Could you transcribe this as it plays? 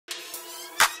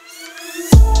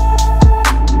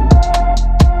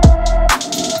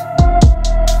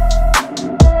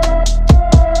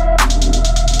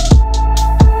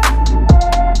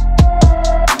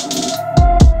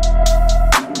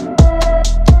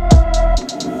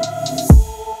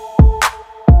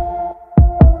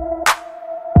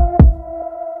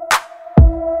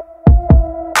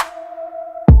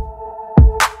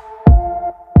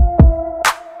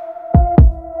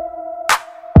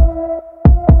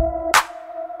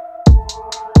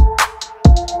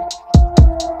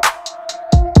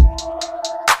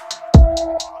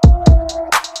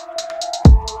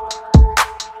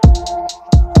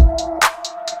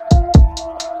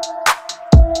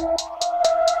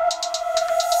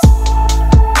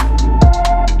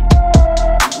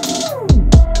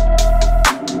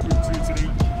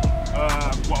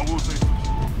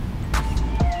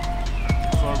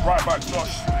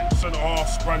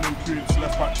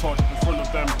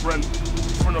Brent. In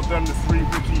front of them, the three,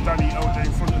 Ricky, Danny, LJ.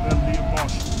 In front of them, Liam,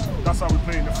 Marsh. That's how we're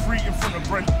playing. The three in front of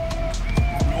Brent.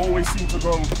 We always seem to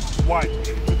go wide.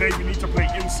 Today we need to play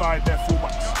inside their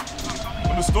fullbacks.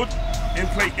 Understood?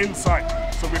 Play inside.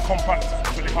 So we're compact,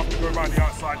 so they have to go around the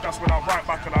outside. That's when our right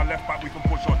back and our left back we can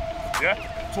push on. Yeah?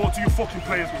 Talk to you fucking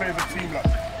players, play as a team,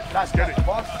 lads. Let's get it.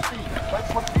 Fast speed.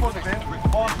 Let's put the foot in.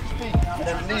 Fast speed. And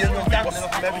then knee and you're dancing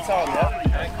off him every time, yeah?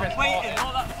 Waiting,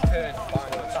 all that.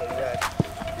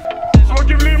 So I'll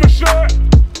give Liam a shot.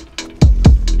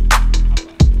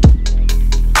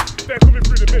 They're coming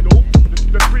through the middle.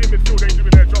 The three in midfield ain't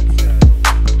doing their jobs.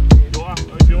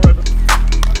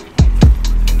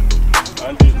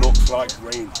 And it looks like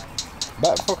rain.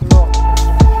 That fucking rock.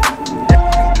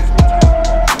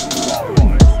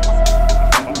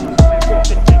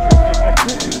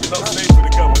 Not safe for the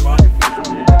camera, man.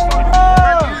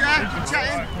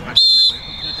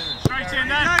 Straight in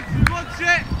there. Watch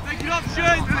it. Make it option.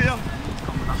 Option.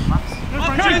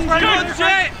 Watch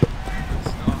it.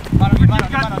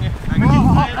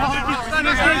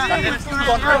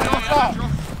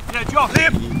 Yeah, Josh.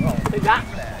 Liam. Take that.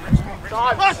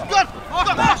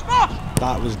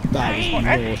 That was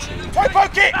naughty. Try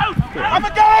poke it! Have a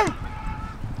go!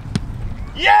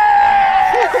 Yeah!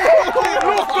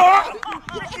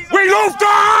 We love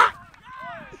that!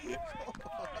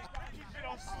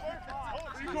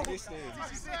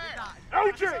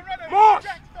 LJ! Marsh!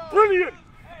 Brilliant!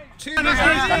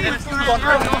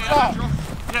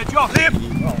 Yeah, Josh. Liam.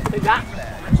 Take that.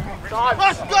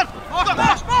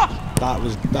 That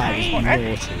was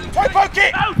naughty. Try poke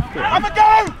it! Have a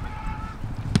go!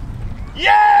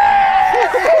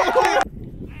 Yeah!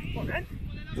 Come on then.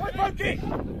 Try poke it!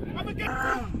 Have a go!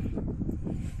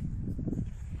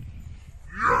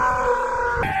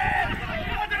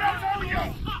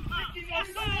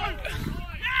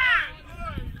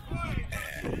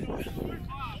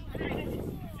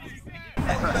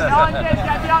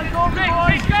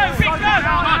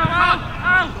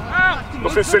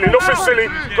 Nothing silly, nothing silly.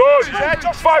 Good.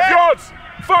 5 yards.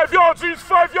 5 yards, use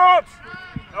 5 yards.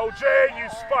 LJ, you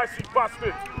spicy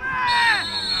bastard.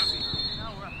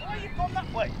 Why you gone that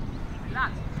way? No,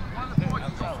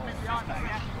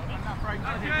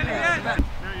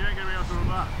 you ain't going to be able to run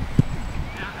that.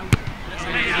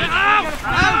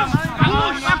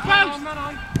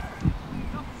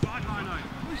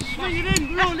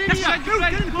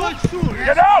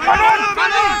 Get out,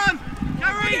 man on!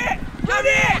 Carry it! Get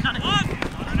it!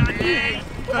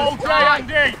 Hold Jay,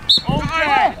 Andy! Hold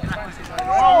Jay!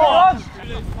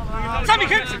 Sammy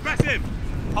Kimpson! Press him!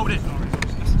 Hold it!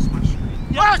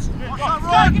 Yes!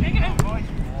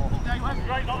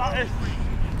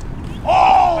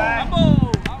 Oh!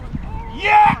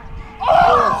 Yeah!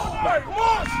 Oh! Mate,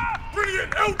 Marsh!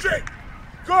 Brilliant, LJ!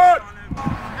 Good!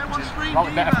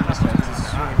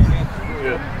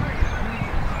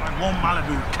 One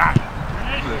Malibu cat.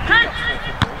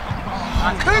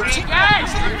 Coochie!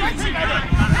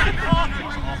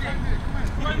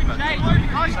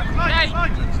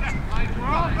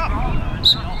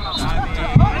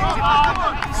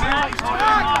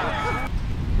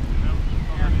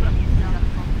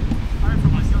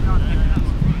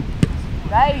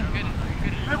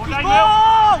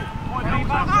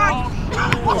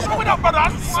 What's going on, brother?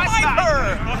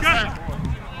 Sniper!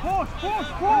 Push!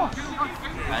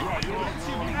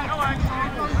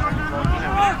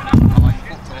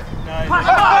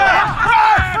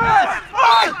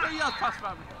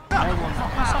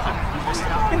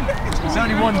 There's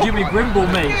only one Jimmy Grimble,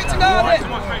 mate.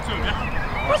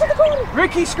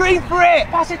 Ricky, scream for it!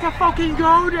 Pass it to fucking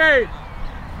Goldie!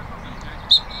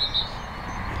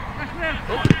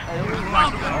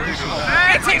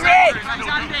 Hit it, Rick!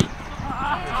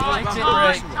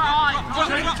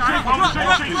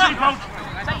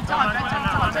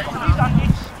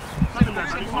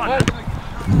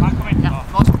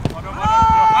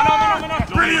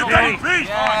 Brilliant, Danny, please!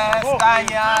 Yes,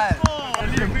 Daniel!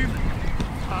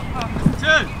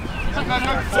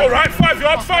 It's all right, 5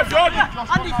 yards, 5 yards!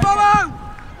 Andy, follow!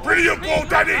 Brilliant ball,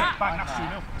 Danny!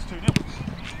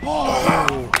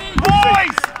 Oh.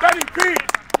 Boys! Danny P!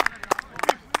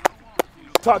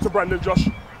 Tight to Brandon, Josh.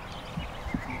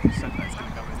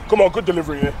 Come on, good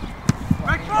delivery here.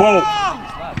 Ball.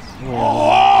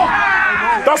 Oh.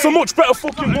 That's a much better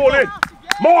fucking ball in.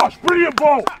 Marsh, brilliant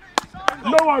ball.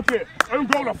 No idea. Own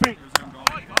goal, I think.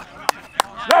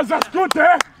 That's good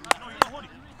there.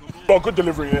 Oh, good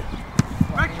delivery here.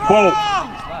 Ball.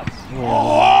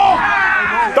 Oh.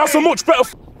 That's a much better.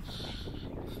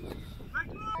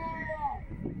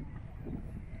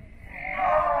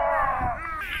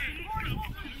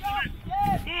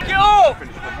 Get up!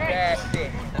 Yes,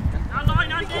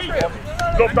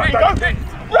 Love that, Danny.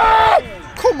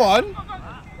 Come on!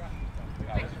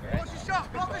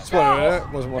 Sorry, it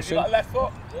wasn't watching. Left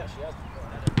foot.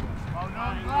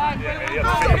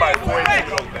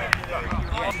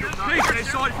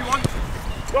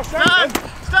 Stand!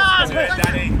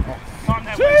 Danny.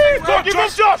 Good, give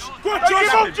up, Josh! Good, Josh!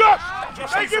 Give up, Josh!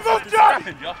 Hey, give up, Josh!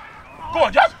 Go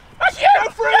on, Josh! That's you! Go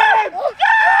for him!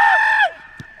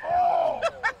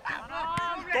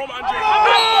 Go on, Andrew!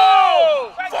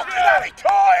 Oh! Fucking hell, he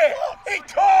caught it! He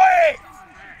caught it!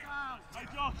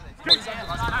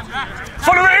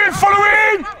 Follow it in! Follow it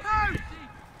in!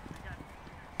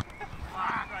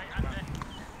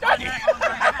 Danny!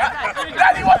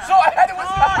 Danny, what sort of header was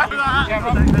that?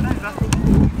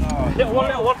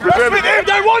 That's with him!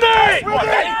 They want it! Go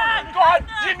on,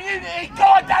 Jimmy Unity! Go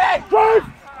on, Danny! Drive!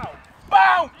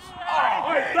 Bounce!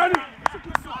 Hey, Danny!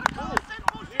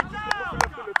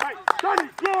 Danny,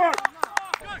 good!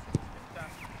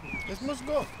 This must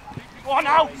go. Go on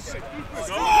now! Beat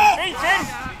him!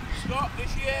 Stop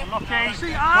this year. Lucky! Hey,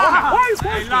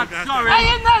 lads, sorry! Hey,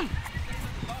 in then!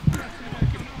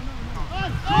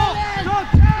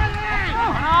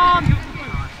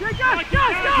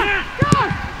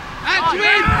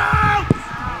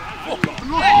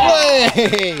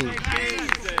 Hey!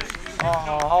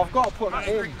 Oh, I've got to put that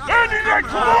in. Andy, then,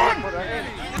 come on!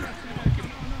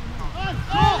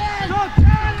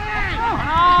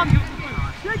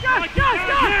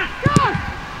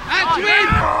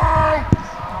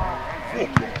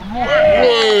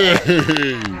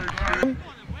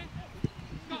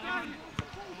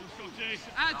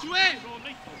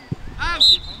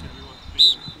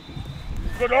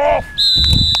 Good off!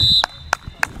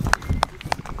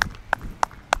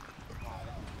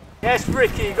 Yes,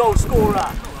 Ricky, goal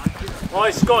scorer. Oh,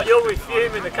 Scott, you'll be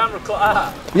fuming. The camera cut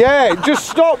out. Yeah, just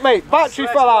stop, mate. Battery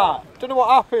fell out. Don't know what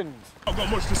happened. I've got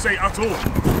much to say at all.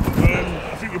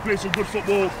 I think we played some good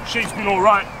football. Shape's been all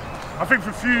right. I think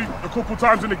for a couple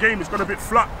times in the game, it's gone a bit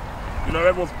flat. You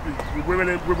know,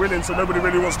 we're winning, so nobody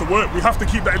really wants to work. We have to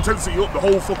keep that intensity up the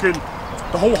whole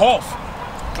half.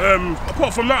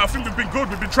 Apart from that, I think we've been good.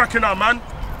 We've been tracking our man.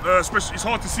 Especially, it's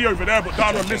hard to see over there, but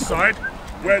down on this side,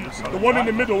 when the one in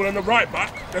the middle and the right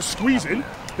back, they're squeezing.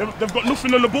 They've got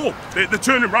nothing on the ball. They're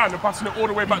turning around and passing it all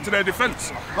the way back to their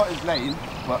defence. Got his lane,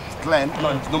 but Glenn,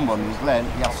 not his number on his lane,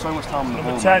 he has so much time on the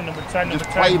ball. Number 10, number 10, just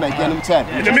play make, yeah, number 10.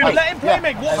 In the middle. Let him play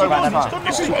make. What's So wrong? much time.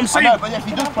 This is what I'm saying. I know, but if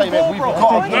he does play make, we've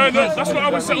got him. No, that's not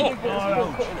how we set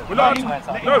up. We're not,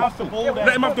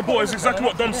 let him have the ball. It's exactly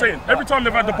what Dom's saying. Every time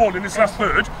they've had the ball in this last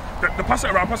third, they pass it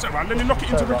around, then they knock it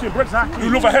into Ricky and Brent, who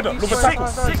love a header, love a tackle.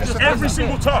 Every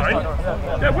single time,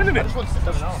 they're winning it.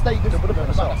 Stay good for the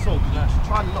top.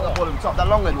 Try and knock the ball over the top. That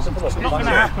long leg was not going to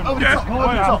happen. Over the top,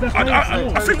 over the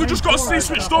top. I think we just got to stay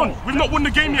switched on. We've not won the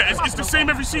game yet. It's the same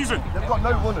every season. They've got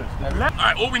no runners.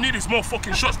 Alright, all we need is more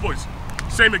fucking shots, boys.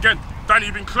 Same again. Danny,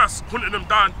 you've been class, hunting them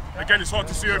down. Again, it's hard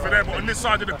to see over there, but on this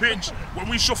side of the pitch, when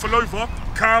we shuffle over,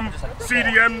 Cam,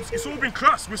 CDMs, it's all been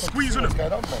class. We're squeezing them.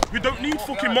 We don't need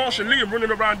fucking Marsh and Liam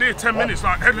running around here 10 minutes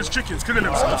like headless chickens killing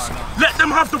themselves. Let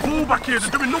them have the ball back here.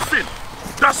 They're doing nothing.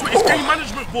 That's what it's game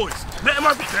management, boys. Let them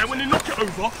have it there. When they knock it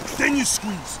over, then you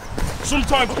squeeze.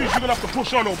 Sometimes, dude, you're gonna have to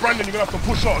push on, or Brandon, you're gonna have to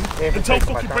push on and tell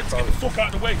fucking Brent to get the fuck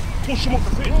out of the way. Push him up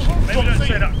the pitch. Maybe don't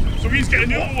say that. So he's getting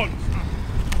the other one.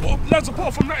 Well, lads,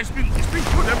 apart from that, it's been good.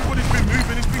 Everybody's been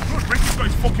moving. It's been good. Ricky's got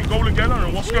his fucking goal again. I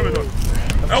don't know what's going on.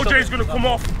 LJ's gonna come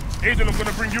off. Aiden, I'm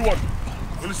gonna bring you on.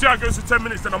 We'll see how it goes for 10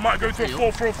 minutes. Then I might go to a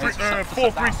 4-3-3.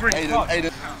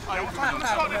 Aiden.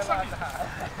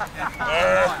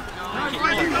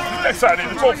 Next Saturday,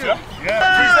 the 12th, yeah?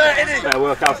 Yeah.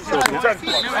 Work out for 10.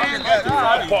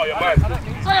 Part of your man.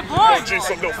 Juice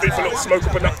some little FIFA, little smoke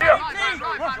up and that.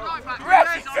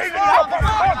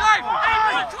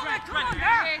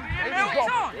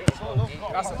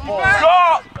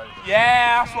 Stop!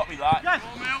 Yeah, that's what we like.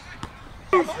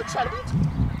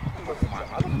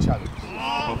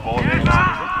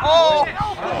 Oh!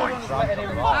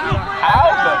 How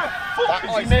the fuck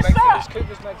did he miss that?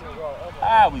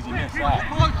 How was he miss that?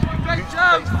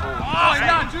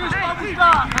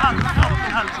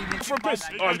 For a piss.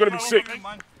 Oh, I'm gonna be sick.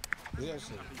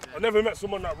 I never met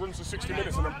someone that runs for 60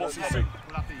 minutes and then bosses sick.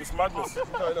 It's madness.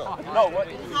 No, what?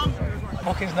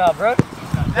 Fucking's now, bro.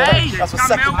 Hey! That's a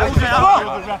second ball.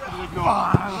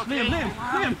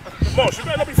 Liam. Marsh, you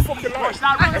better not be fucking lying. I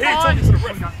hear you talking to the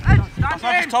ref. I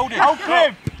just told him. Help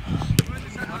him!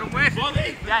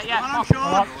 Yeah.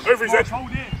 Over his head.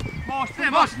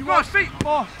 Marsh, feet!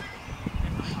 Come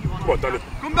on, Danny.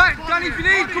 Come back, Danny, if you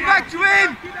need, come back to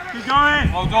him! Keep going!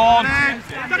 Hold on!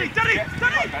 Danny!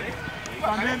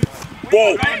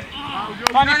 Ball!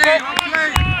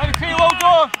 Danny, well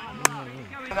done!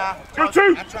 Go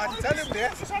two. I tried to tell him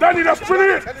this. Danny, that's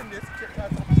brilliant.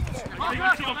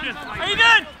 How you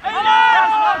doing?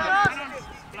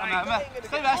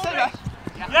 Stay there.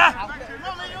 Yeah.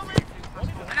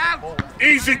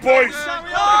 Easy, boys.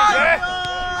 Okay.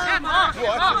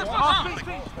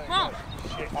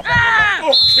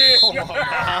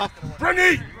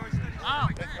 Brenny.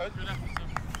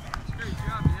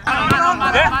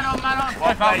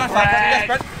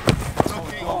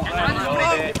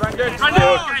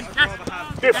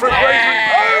 Different ways.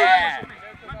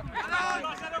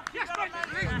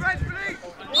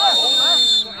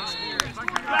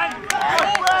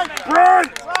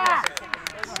 Brent!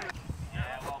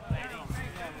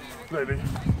 Lady.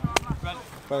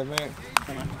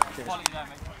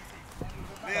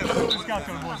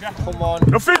 Come on.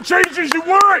 Nothing changes, you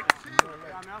work!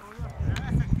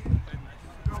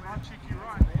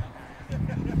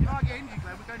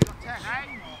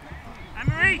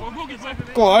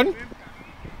 Go on.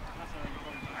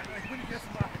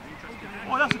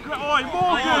 Oh, that's a great. Oh,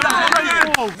 Morgan! That's a great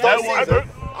ball! No, I don't.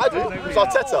 I do. It was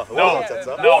Arteta. It was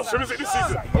Arteta. No, as soon as it this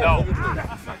season. No.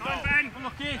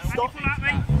 Stop.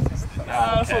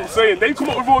 That's what I'm saying. They come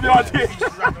up with all the ideas.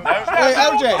 Hey,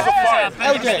 LJ.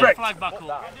 Respect.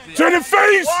 Turn the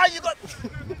face! Why you got...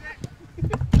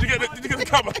 Did you get the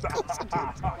camera?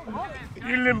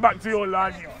 You limp back to your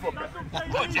line, you fucker.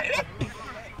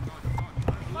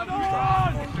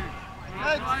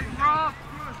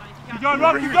 Keep going,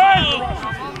 Rob, keep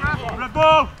going! Red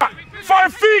ball!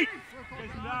 5 feet!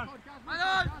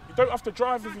 You don't have to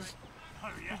drive with his...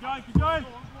 Keep going!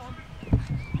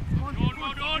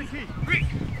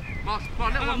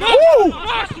 Ooh!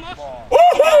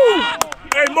 Ooh!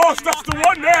 Hey, Moss, that's the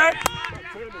one there!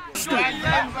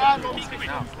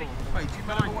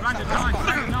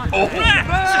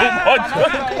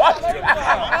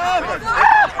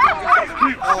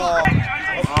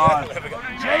 Oh,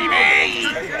 Jamie!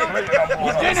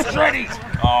 Your dinner's ready!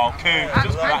 Okay.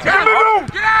 Get in the room!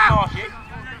 Get out!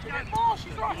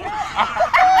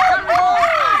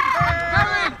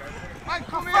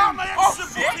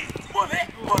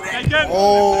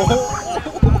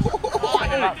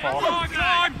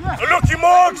 Lucky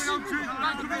Morgs!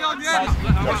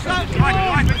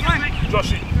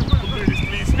 Joshy, come do this,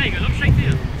 please. There you go, look straight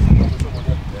here.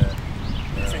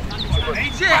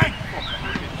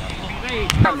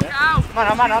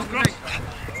 Man on. Brent.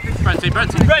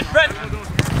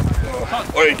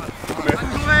 Oi, come here.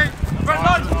 Brent,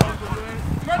 on!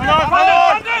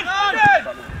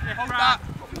 Hold that.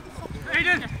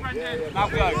 Aiden! Now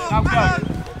go.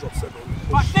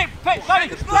 Back stick! Danny,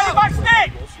 back stick!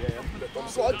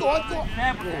 Go on.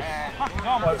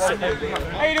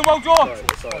 Aiden, well done!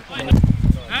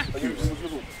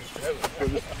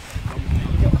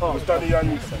 Was Danny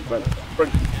and Brent?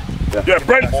 Yeah,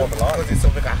 Brent!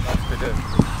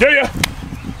 Yeah.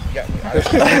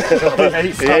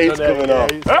 He's coming off.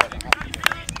 Huh?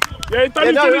 Yeah,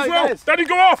 Danny's done as well. Danny,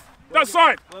 go off! That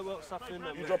side!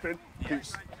 You drop in.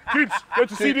 Coops, go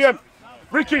to CDM.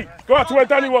 Ricky, go out to where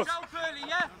Danny was.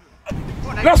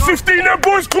 Last 15 there,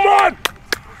 boys, come on!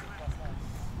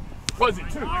 What is it,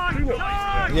 2? 2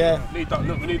 Yeah. We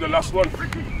need the last one.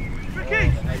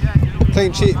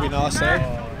 Clean sheet would be nice, eh?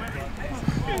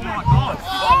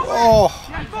 Oh.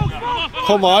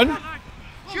 Come on.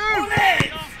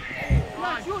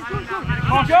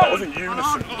 That wasn't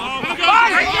unison.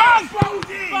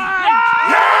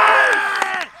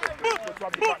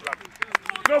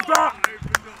 Love that!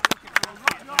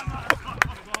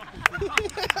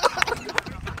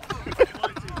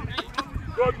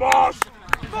 Good boss!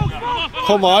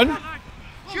 Come on.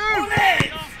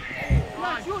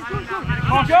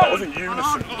 That wasn't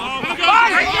unison.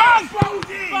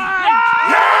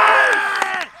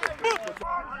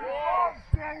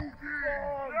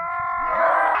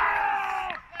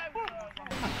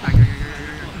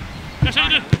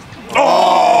 Oh!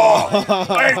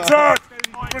 Hey, turn!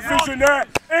 Precision there.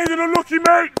 Aiden, unlucky,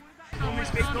 mate.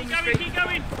 Keep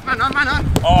going. Man on.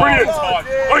 Brilliant.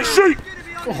 Hey, shoot.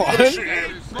 Come on.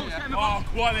 Oh,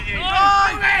 quality.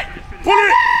 Pull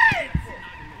it.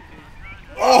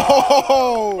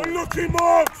 Oh! Unlucky,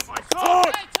 Marks.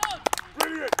 Touch.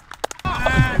 Brilliant.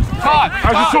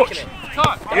 How's your touch?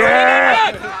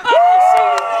 Yeah.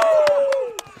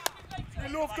 We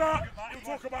love that.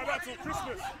 We'll talk about that till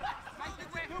Christmas.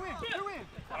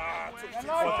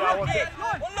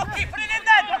 Unlucky, put it in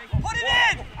then! Put it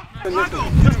in!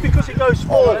 Just because it goes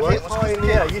forward,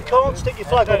 you can't stick your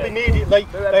flag up immediately.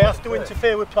 They have to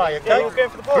interfere with play, okay? We're going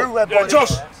for the ball. Yeah,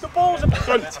 Josh. The ball's a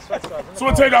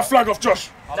Someone take that flag off, Josh.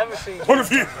 One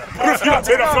of you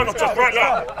take that flag off, Josh, right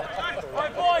now.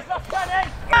 Right, boys, left Danny!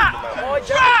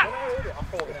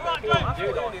 I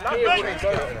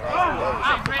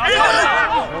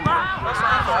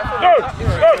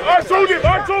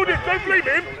told him, don't blame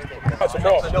him. That's a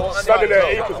mark. Standing there,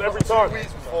 Acres every time.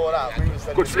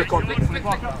 Good flick on.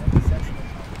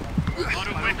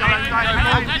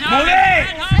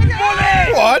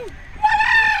 Go on.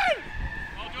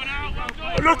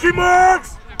 Lucky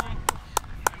marks!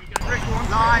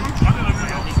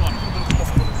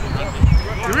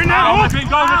 You're in now! Oh, between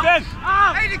goals again!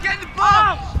 Hey, to get the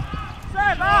ball!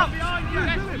 Sam, up! Behind you!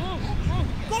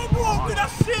 Go on, with that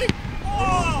shit!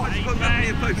 Oh! You've got nothing in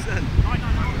your post then.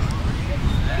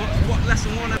 What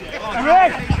lesson one? I'm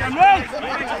red!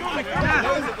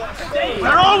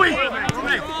 Where are we?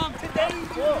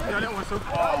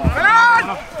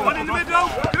 One in the middle!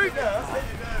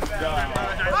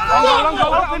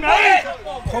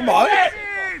 Come on.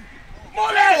 Go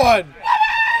on.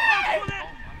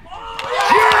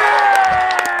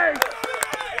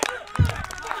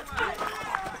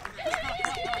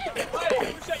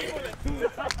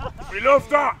 We love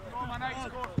that.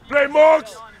 Play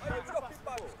Marks.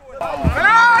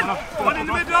 One in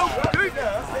the middle!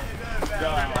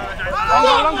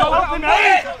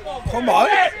 Come on. Go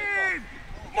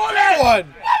on.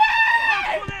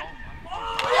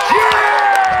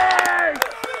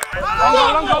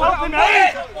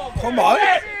 Come on.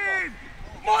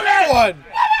 Go on.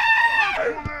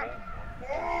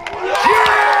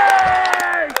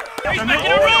 He's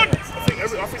making a run.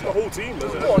 I think the whole team is.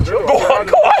 Go on.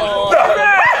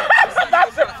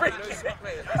 That's a free kick!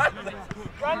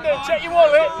 Brandon, check your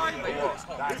wallet!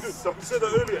 I said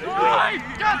that earlier.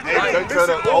 Hey, don't turn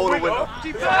up all the window.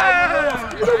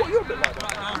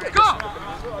 Go!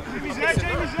 Jamie's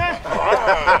there.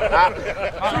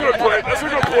 That's a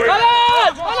good point.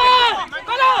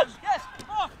 Hold on! Yes!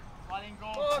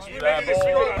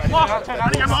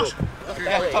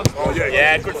 Oh,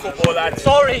 yeah, good football, lad.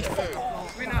 Sorry! Go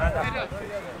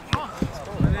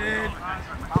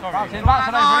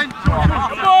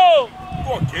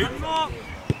on, kid.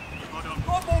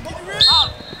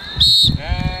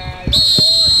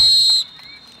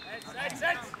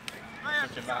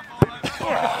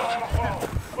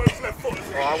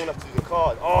 I want to have to do the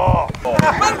card. Oh.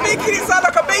 Man making it sound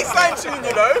like a baseline tune,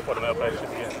 you know?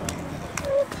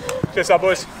 Cheers, our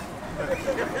boys.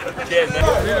 Cheers,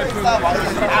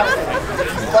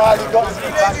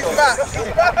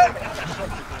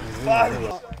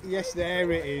 man. Yes,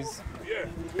 there it is.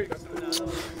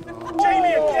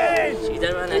 Jamie again! She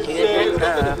don't run that, she gets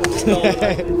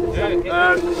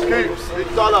Scoops,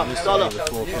 dollar.